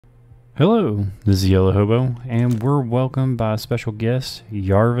Hello, this is YoloHobo, and we're welcomed by a special guest,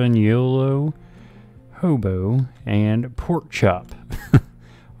 Yarvin YoloHobo and Pork Chop,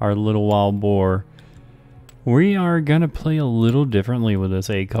 our little wild boar. We are going to play a little differently with this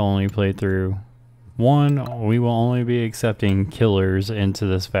AColony playthrough. One, we will only be accepting killers into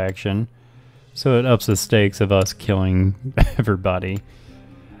this faction, so it ups the stakes of us killing everybody.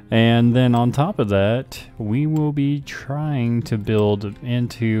 And then on top of that, we will be trying to build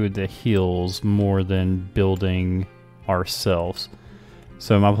into the hills more than building ourselves.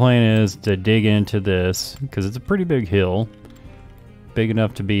 So my plan is to dig into this, because it's a pretty big hill. Big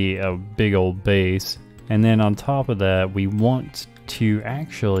enough to be a big old base. And then on top of that, we want to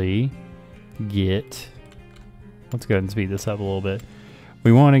actually get... Let's go ahead and speed this up a little bit.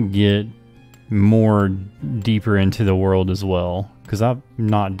 We want to get more deeper into the world as well, because I've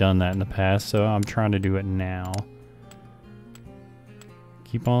not done that in the past, so I'm trying to do it now.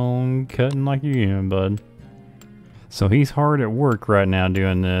 Keep on cutting like you can, bud. So he's hard at work right now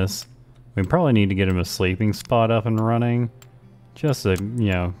doing this. We probably need to get him a sleeping spot up and running, just to,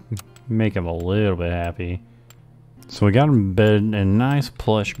 you know, make him a little bit happy. So we got him bedded in nice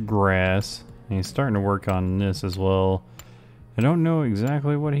plush grass, and he's starting to work on this as well. I don't know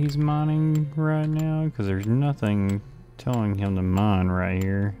exactly what he's mining right now, because there's nothing telling him to mine right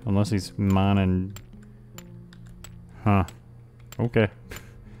here, unless he's mining. Huh. Okay.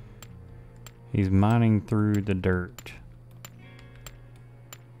 He's mining through the dirt.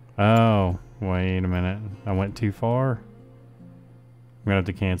 Oh, wait a minute. I went too far. I'm gonna have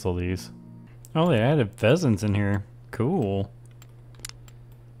to cancel these. Oh, they added pheasants in here. Cool.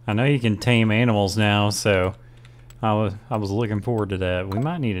 I know you can tame animals now, so I was looking forward to that. We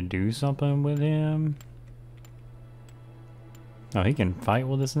might need to do something with him. Oh, he can fight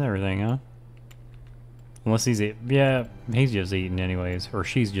with us and everything, huh? Unless he's yeah, he's just eating anyways, or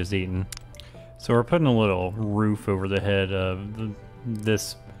she's just eating. So we're putting a little roof over the head of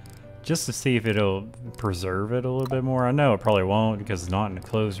this, just to see if it'll preserve it a little bit more. I know it probably won't because it's not in a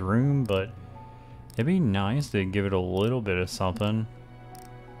closed room, but it'd be nice to give it a little bit of something.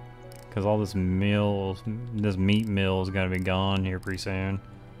 Because all this meat mill is gonna be gone here pretty soon.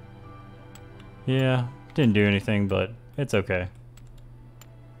 Yeah, didn't do anything, but it's okay.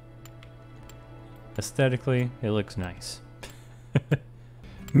 Aesthetically, it looks nice.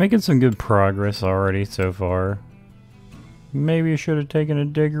 Making some good progress already so far. Maybe I should have taken a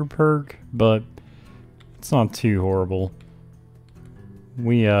digger perk, but it's not too horrible.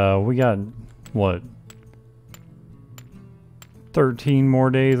 We got, what, 13 more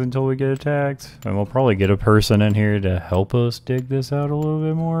days until we get attacked, and we'll probably get a person in here to help us dig this out a little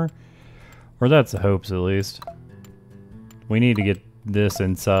bit more. Or that's the hopes, at least. We need to get this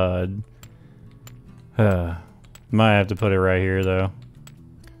inside. Might have to put it right here, though.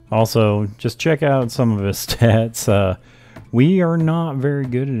 Also, just check out some of his stats. We are not very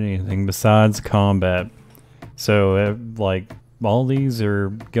good at anything besides combat. So, like, all these are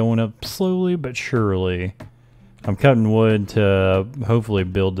going up slowly but surely. I'm cutting wood to hopefully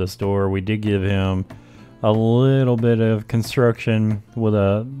build this door. We did give him a little bit of construction with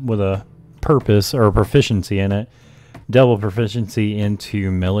a purpose or proficiency in it. Double proficiency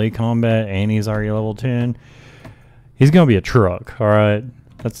into melee combat, and he's already level 10. He's gonna be a truck, alright?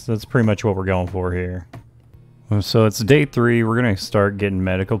 That's pretty much what we're going for here. So it's day 3. We're gonna start getting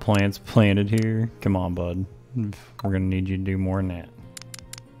medical plants planted here. Come on, bud. We're gonna need you to do more than that.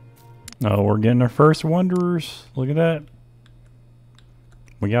 Oh, we're getting our first wanderers. Look at that.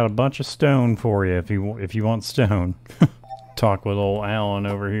 We got a bunch of stone for you if you want stone. Talk with old Alan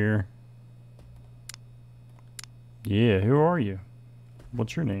over here. Yeah, who are you?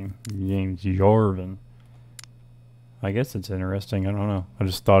 What's your name? Your name's Yarvin. I guess it's interesting. I don't know. I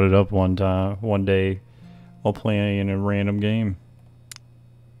just thought it up one day while playing in a random game.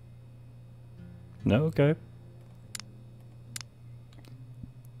 No, okay.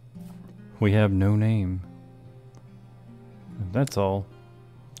 We have no name. That's all.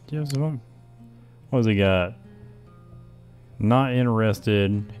 Yes, what does he got? Not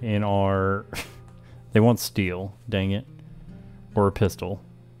interested in our... They want steel, dang it. Or a pistol.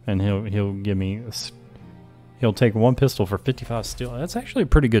 And he'll give me... He'll take one pistol for 55 steel. That's actually a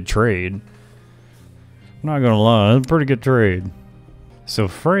pretty good trade. I'm not gonna lie, that's a pretty good trade. So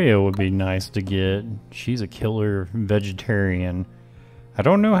Freya would be nice to get. She's a killer vegetarian. I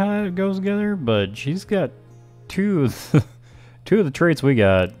don't know how it goes together, but she's got two of the traits we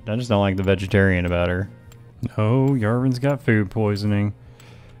got. I just don't like the vegetarian about her. Oh, Yarvin's got food poisoning.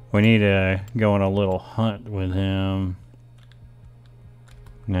 We need to go on a little hunt with him.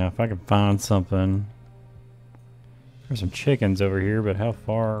 Now, if I can find something. There's some chickens over here, but how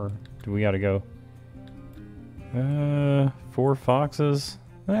far do we gotta go? 4 foxes?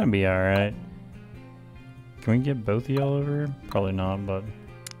 That'd be alright. Can we get both of y'all over here? Probably not, but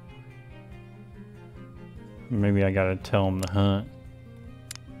maybe I gotta tell them to hunt.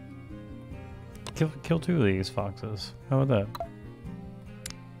 Kill 2 of these foxes. How about that?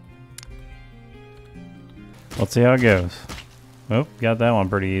 Let's see how it goes. Oh, got that one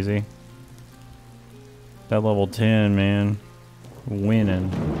pretty easy. That level 10, man. Winning.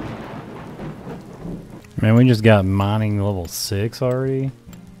 Man, we just got mining level 6 already.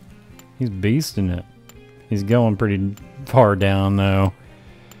 He's beasting it. He's going pretty far down though.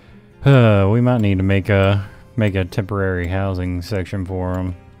 We might need to make a temporary housing section for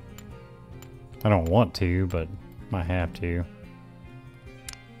him. I don't want to, but might have to.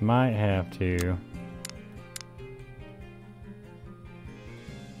 Might have to.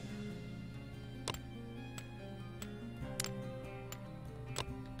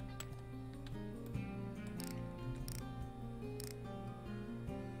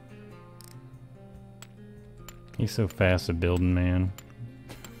 He's so fast at building, man.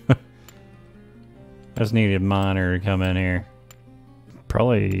 I just needed a miner to come in here.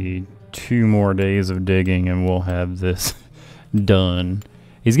 Probably 2 more days of digging and we'll have this done.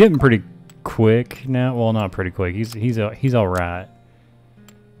 He's getting pretty quick now. Well, not pretty quick. He's all right.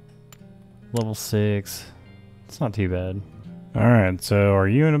 Level 6. It's not too bad. All right. So, are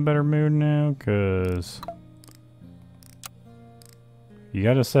you in a better mood now? Cause you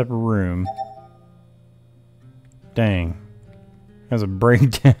got a separate room. Dang. Has a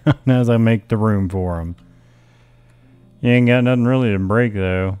breakdown as I make the room for him. You ain't got nothing really to break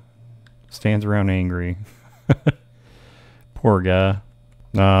though. Stands around angry. Poor guy.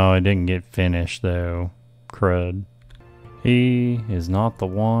 No, it didn't get finished though. Crud. He is not the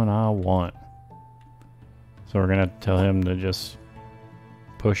one I want. So we're gonna have to tell him to just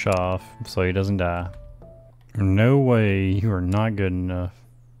push off so he doesn't die. No way, you are not good enough.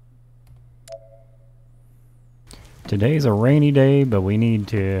 Today's a rainy day, but we need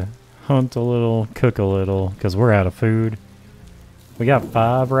to hunt a little, cook a little, because we're out of food. We got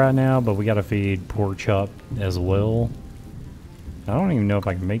 5 right now, but we got to feed pork chop as well. I don't even know if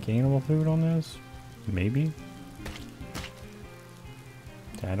I can make animal food on this. Maybe.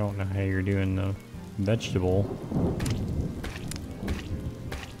 I don't know how you're doing the vegetable.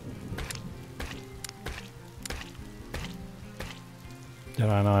 Did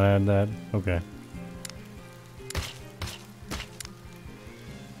I not add that? Okay.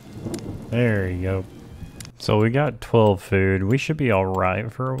 There you go. So we got 12 food. We should be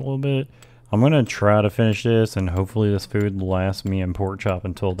alright for a little bit. I'm going to try to finish this and hopefully this food will last me and pork chop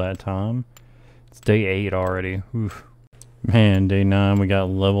until that time. It's day 8 already. Oof. Man, day 9 we got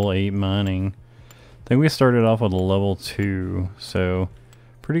level 8 mining. I think we started off with a level 2, so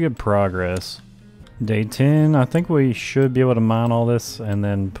pretty good progress. Day 10, I think we should be able to mine all this and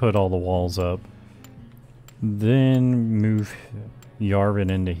then put all the walls up. Then move Yarvin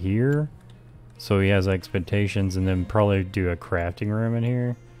into here. So he has expectations, and then probably do a crafting room in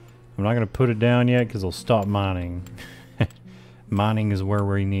here. I'm not going to put it down yet because he'll stop mining. Mining is where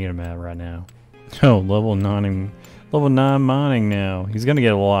we need him at right now. Oh, level 9 mining now. He's going to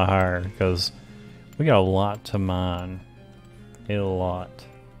get a lot higher because we got a lot to mine. A lot.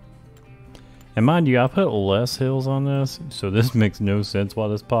 And mind you, I put less hills on this, so this makes no sense why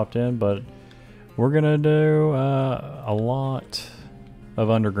this popped in, but we're going to do a lot of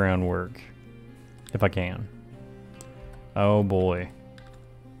underground work. If I can. Oh boy.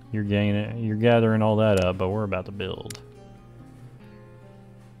 You're gathering all that up, but we're about to build.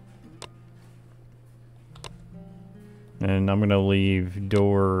 And I'm gonna leave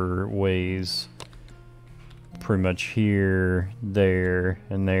doorways pretty much here, there,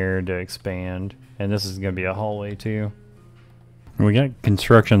 and there to expand. And this is gonna be a hallway too. We got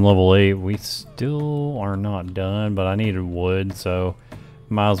construction level 8. We still are not done, but I needed wood, so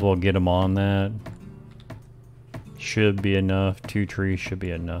might as well get them on that. Should be enough. 2 trees should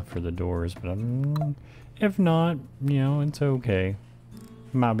be enough for the doors, but if not, you know, it's okay.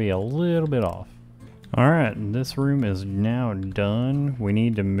 Might be a little bit off. Alright, this room is now done. We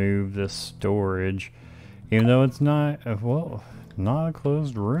need to move this storage, even though it's not, well, not a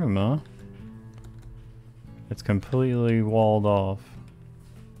closed room, huh? It's completely walled off.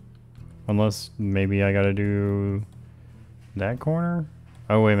 Unless maybe I gotta do that corner?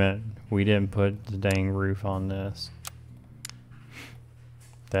 Oh, wait a minute. We didn't put the dang roof on this.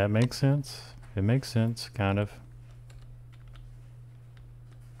 That makes sense. It makes sense, kind of.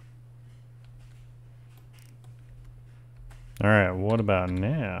 Alright, what about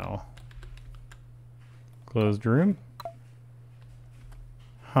now? Closed room?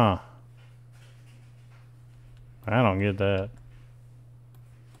 Huh. I don't get that.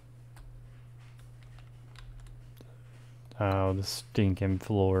 Oh, the stinking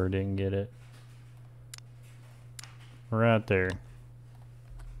floor didn't get it. Right there.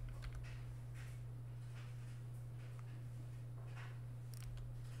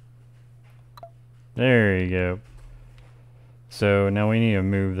 There you go. So now we need to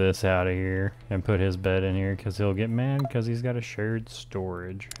move this out of here and put his bed in here because he'll get mad because he's got a shared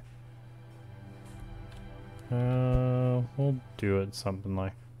storage. We'll do it something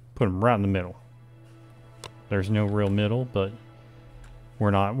like put him right in the middle. There's no real middle, but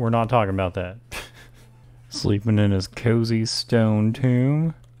we're not talking about that. Sleeping in his cozy stone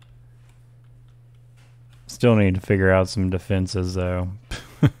tomb. Still need to figure out some defenses though.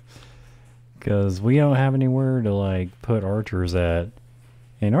 Because we don't have anywhere to like put archers at.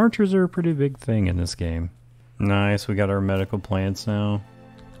 And archers are a pretty big thing in this game. Nice, we got our medical plants now.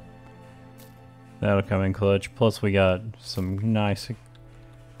 That'll come in clutch. Plus we got some nice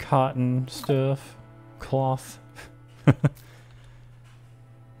cotton stuff. Cloth.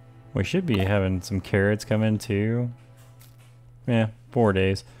 We should be having some carrots come in too. Yeah, 4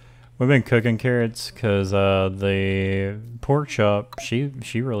 days. We've been cooking carrots because the pork chop, she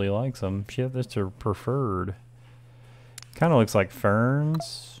really likes them. She has this her preferred. Kind of looks like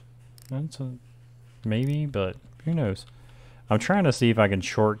ferns. That's a maybe, but who knows. I'm trying to see if I can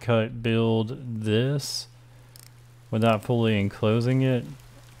shortcut build this without fully enclosing it,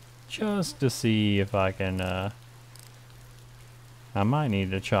 just to see if I can. I might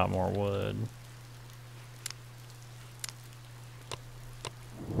need to chop more wood.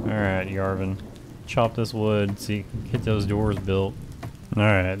 Alright, Yarvin. Chop this wood, see, get those doors built.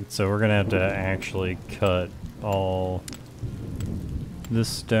 Alright, so we're gonna have to actually cut all this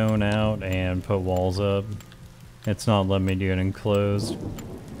stone out and put walls up. It's not letting me do it enclosed,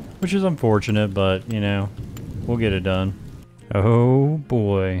 which is unfortunate, but, you know, we'll get it done. Oh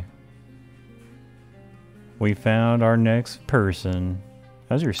boy. We found our next person.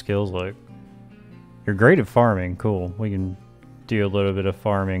 How's your skills look? You're great at farming, cool. We can do a little bit of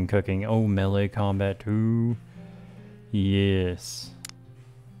farming, cooking. Oh, melee combat too. Yes.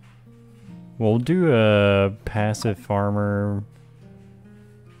 We'll do a passive farmer.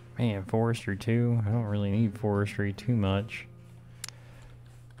 Man, forestry too. I don't really need forestry too much.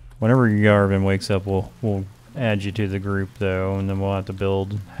 Whenever Yarvin wakes up, we'll add you to the group though, and then we'll have to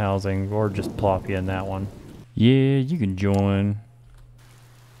build housing or just plop you in that one. Yeah, you can join.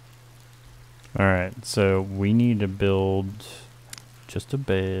 Alright, so we need to build just a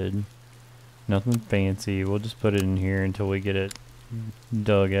bed. Nothing fancy. We'll just put it in here until we get it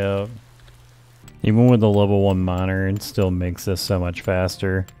dug out. Even with the level 1 miner, it still makes this so much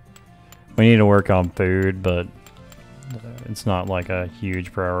faster. We need to work on food, but it's not like a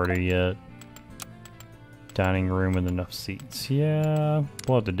huge priority yet. Dining room with enough seats. Yeah,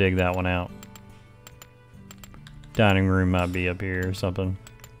 we'll have to dig that one out. Dining room might be up here or something.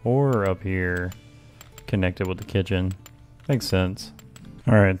 Or up here, connected with the kitchen. Makes sense.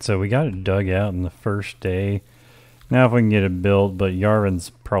 Alright, so we got it dug out in the first day. Now if we can get it built, but Yarvin's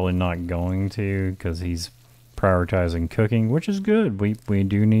probably not going to because he's prioritizing cooking, which is good. We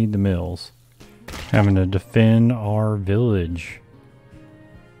do need the mills. Having to defend our village.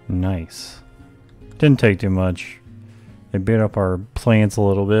 Nice. Didn't take too much. They beat up our plants a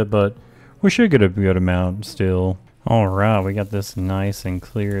little bit, but we should get a good amount still. Alright, we got this nice and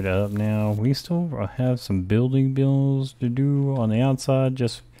cleared up now. We still have some building bills to do on the outside.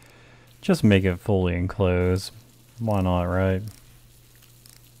 Just make it fully enclosed. Why not, right?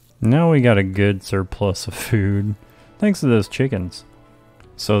 Now we got a good surplus of food. Thanks to those chickens.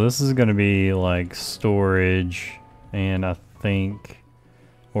 So this is going to be like storage. And I think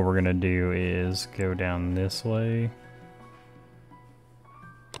what we're going to do is go down this way.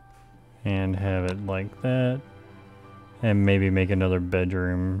 And have it like that. And maybe make another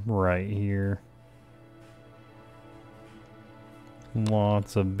bedroom right here.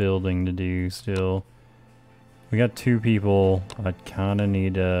 Lots of building to do still. We got 2 people. I kind of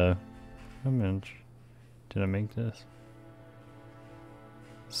need a... How much did I make this?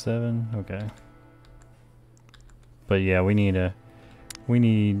 7? Okay. But yeah, we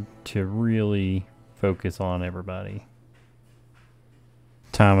need to really focus on everybody.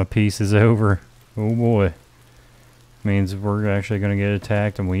 Time of peace is over. Oh boy. Means we're actually going to get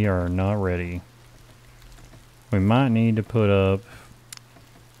attacked and we are not ready. We might need to put up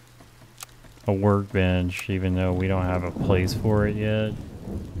a workbench even though we don't have a place for it yet.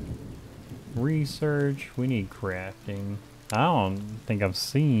 Research, we need crafting. I don't think I've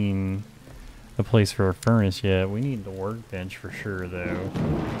seen a place for a furnace yet. We need the workbench for sure, though.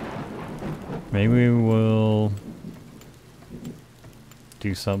 Maybe we'll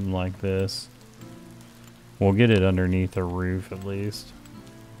do something like this. We'll get it underneath the roof at least.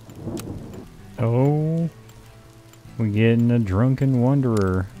 Oh, we're getting a drunken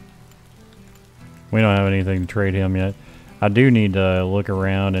wanderer. We don't have anything to trade him yet. I do need to look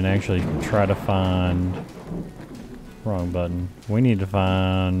around and actually try to find... Wrong button. We need to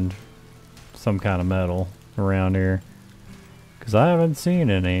find some kind of metal around here. Because I haven't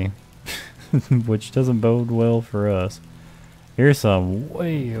seen any. Which doesn't bode well for us. Here's some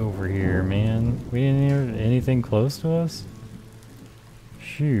way over here, man. We didn't hear anything close to us?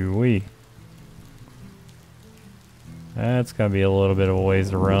 Shoo-wee. That's gotta be a little bit of a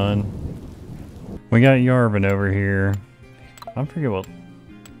ways to run. We got Yarvin over here. I forget what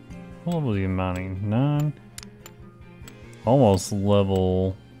level is he mining? 9? Almost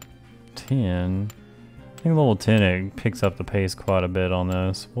level 10. I think level 10 it picks up the pace quite a bit on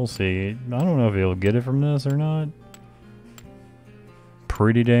this. We'll see. I don't know if he'll get it from this or not.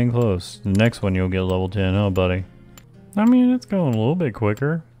 Pretty dang close. The next one you'll get level 10, huh, buddy? I mean, it's going a little bit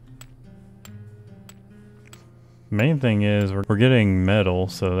quicker. Main thing is we're getting metal,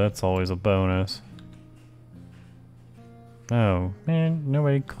 so that's always a bonus. Oh, man,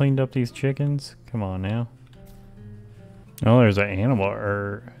 nobody cleaned up these chickens? Come on now. Oh, there's an animal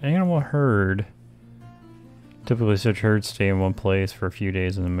herd. Typically such herds stay in one place for a few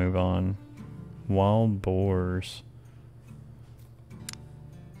days and then move on. Wild boars.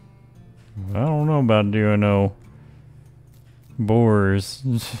 I don't know about doing no boars.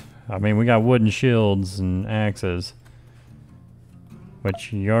 I mean, we got wooden shields and axes.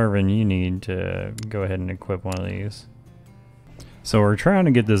 Which, Yarvin, you need to go ahead and equip one of these. So we're trying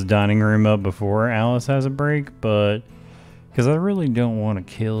to get this dining room up before Alice has a break, but... Because I really don't want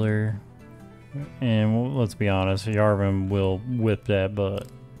to kill her. And well, let's be honest, Yarvin will whip that butt.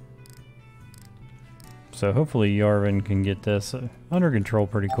 So hopefully Yarvin can get this under control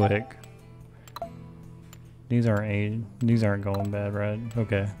pretty quick. These aren't going bad, right?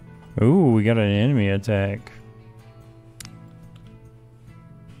 Okay. Ooh, we got an enemy attack.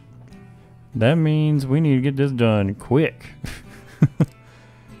 That means we need to get this done quick.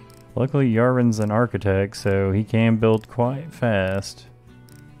 Luckily Yarvin's an architect, so he can build quite fast.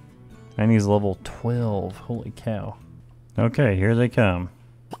 And he's level 12. Holy cow. Okay, here they come.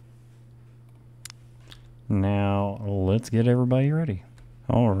 Now, let's get everybody ready.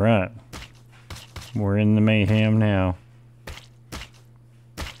 Alright. We're in the mayhem now.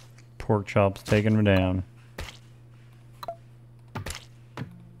 Pork chop's taking them down.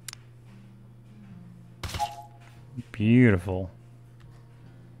 Beautiful.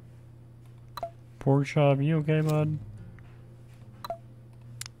 Pork chop, you okay, bud?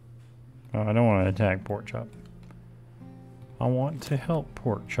 Oh, I don't want to attack Pork Chop. I want to help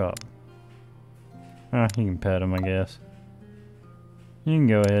Pork Chop. Ah, you can pet him, I guess. You can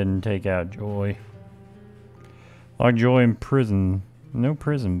go ahead and take out Joy. Lock Joy in prison. No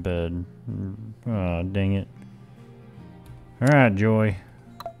prison bed. Oh, dang it. Alright, Joy.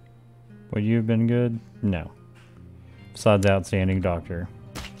 Would you have been good? No. Besides outstanding doctor.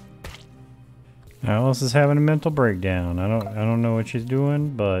 Alice is having a mental breakdown. I don't know what she's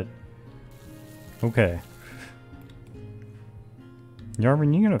doing, but okay.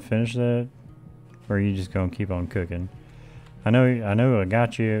 Yarvin, you gonna finish that? Or are you just gonna keep on cooking? I know I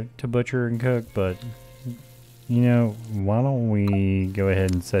got you to butcher and cook, but you know, why don't we go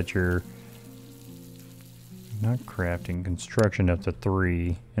ahead and set your not crafting, construction up to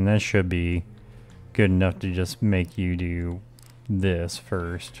 3, and that should be good enough to just make you do this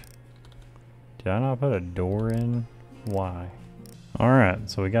first. Did I not put a door in? Why?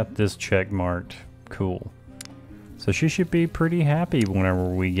 Alright, so we got this check marked. Cool. So she should be pretty happy whenever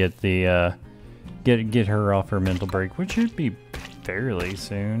we get the get her off her mental break, which should be fairly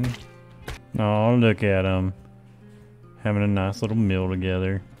soon. Oh, look at them. Having a nice little meal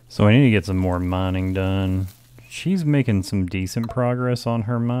together. So I need to get some more mining done. She's making some decent progress on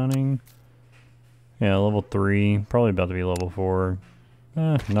her mining. Yeah, level 3. Probably about to be level 4.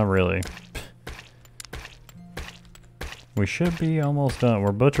 Not really. We should be almost done.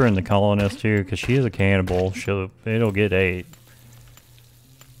 We're butchering the colonist too, because she is a cannibal. It'll get 8.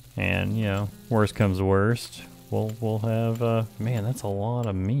 And, you know, worst comes to worst. We'll have, man, that's a lot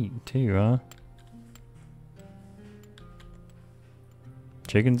of meat too, huh?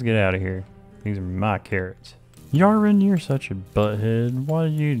 Chickens, get out of here. These are my carrots. Yarvin, you're such a butthead. Why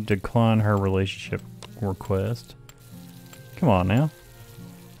did you decline her relationship request? Come on now.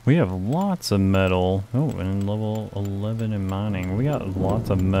 We have lots of metal. Oh, and level 11 in mining. We got lots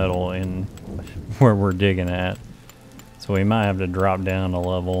of metal in where we're digging at. So we might have to drop down a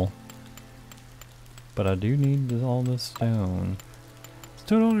level. But I do need all this stone.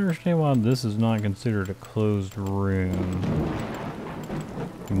 Still don't understand why this is not considered a closed room.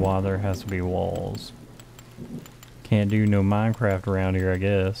 And why there has to be walls. Can't do no Minecraft around here, I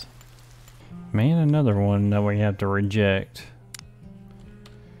guess. Man, another one that we have to reject.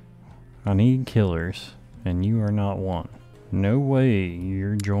 I need killers, and you are not one. No way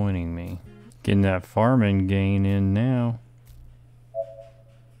you're joining me. Getting that farming gain in now.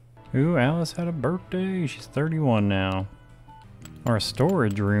 Ooh, Alice had a birthday. She's 31 now. Our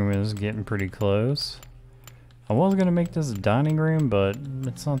storage room is getting pretty close. I was gonna make this a dining room, but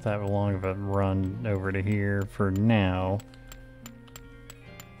it's not that long of a run over to here for now.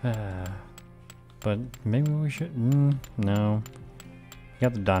 But maybe we should, no.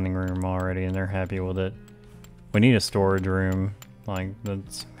 Got the dining room already and they're happy with it. We need a storage room. Like,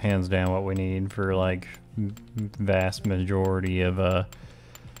 that's hands down what we need for like vast majority of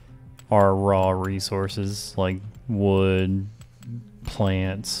our raw resources, like wood,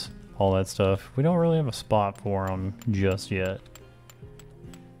 plants, all that stuff. We don't really have a spot for them just yet,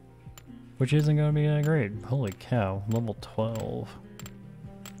 which isn't going to be that great. Holy cow, level 12.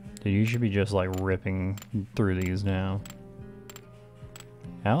 Dude, you should be just like ripping through these now.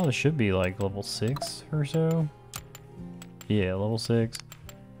 Alice should be like level 6 or so. Yeah, level 6.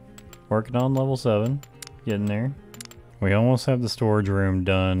 Working on level 7. Getting there. We almost have the storage room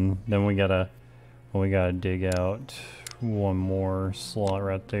done. Then we gotta dig out one more slot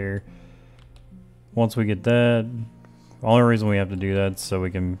right there. Once we get that, the only reason we have to do that is so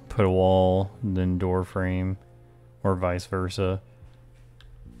we can put a wall, then door frame, or vice versa.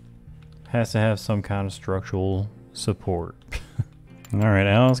 Has to have some kind of structural support. Alright,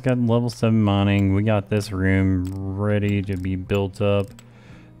 Alice got level 7 mining. We got this room ready to be built up.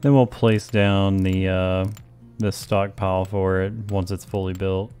 Then we'll place down the stockpile for it once it's fully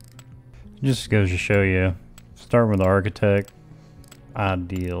built. Just goes to show you, starting with the architect,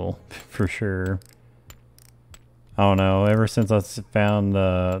 ideal for sure. I don't know, ever since I found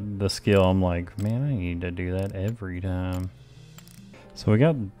the skill, I'm like, man, I need to do that every time. So we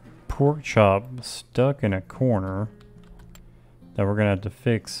got pork chop stuck in a corner that we're gonna have to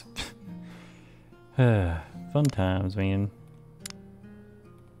fix. Fun times, man.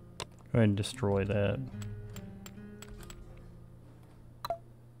 Go ahead and destroy that.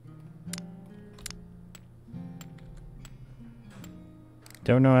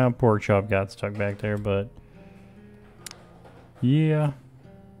 Don't know how pork chop got stuck back there, but yeah.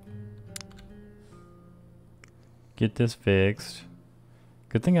 Get this fixed.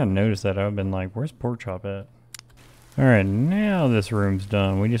 Good thing I noticed that. I've been like, where's pork chop at? Alright, now this room's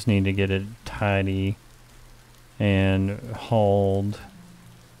done. We just need to get it tidy and hauled.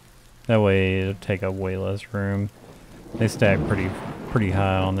 That way it'll take up way less room. They stack pretty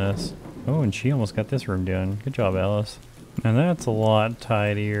high on this. Oh, and she almost got this room done. Good job, Alice. And that's a lot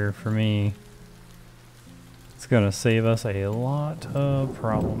tidier for me. It's gonna save us a lot of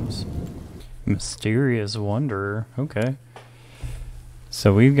problems. Mysterious Wanderer. Okay.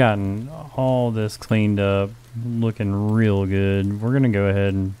 So we've gotten all this cleaned up, looking real good. We're gonna go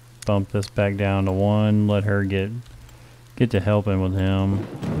ahead and bump this back down to 1, let her get to helping with him.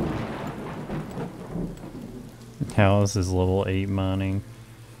 Alice is level 8 mining.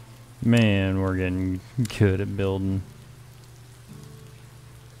 Man, we're getting good at building.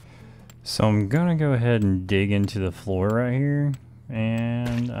 So I'm gonna go ahead and dig into the floor right here,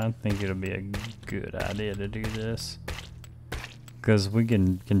 and I think it'll be a good idea to do this. Because we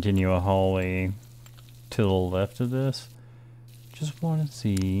can continue a hallway to the left of this. Just want to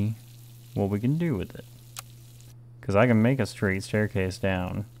see what we can do with it. Because I can make a straight staircase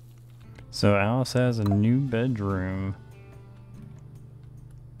down. So Alice has a new bedroom.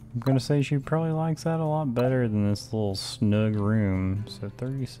 I'm going to say she probably likes that a lot better than this little snug room. So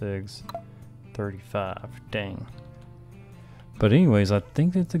 36, 35, dang. But anyways, I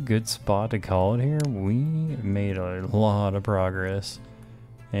think that's a good spot to call it here. We made a lot of progress.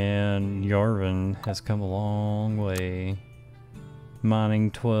 And Yarvin has come a long way. Mining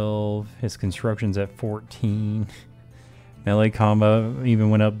 12, his construction's at 14. Melee combo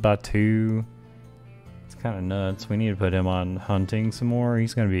even went up by 2. It's kind of nuts. We need to put him on hunting some more.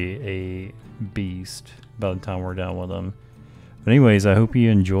 He's going to be a beast by the time we're done with him. But anyways, I hope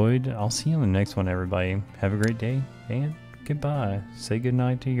you enjoyed. I'll see you on the next one, everybody. Have a great day, and goodbye. Say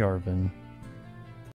goodnight to Yarvin.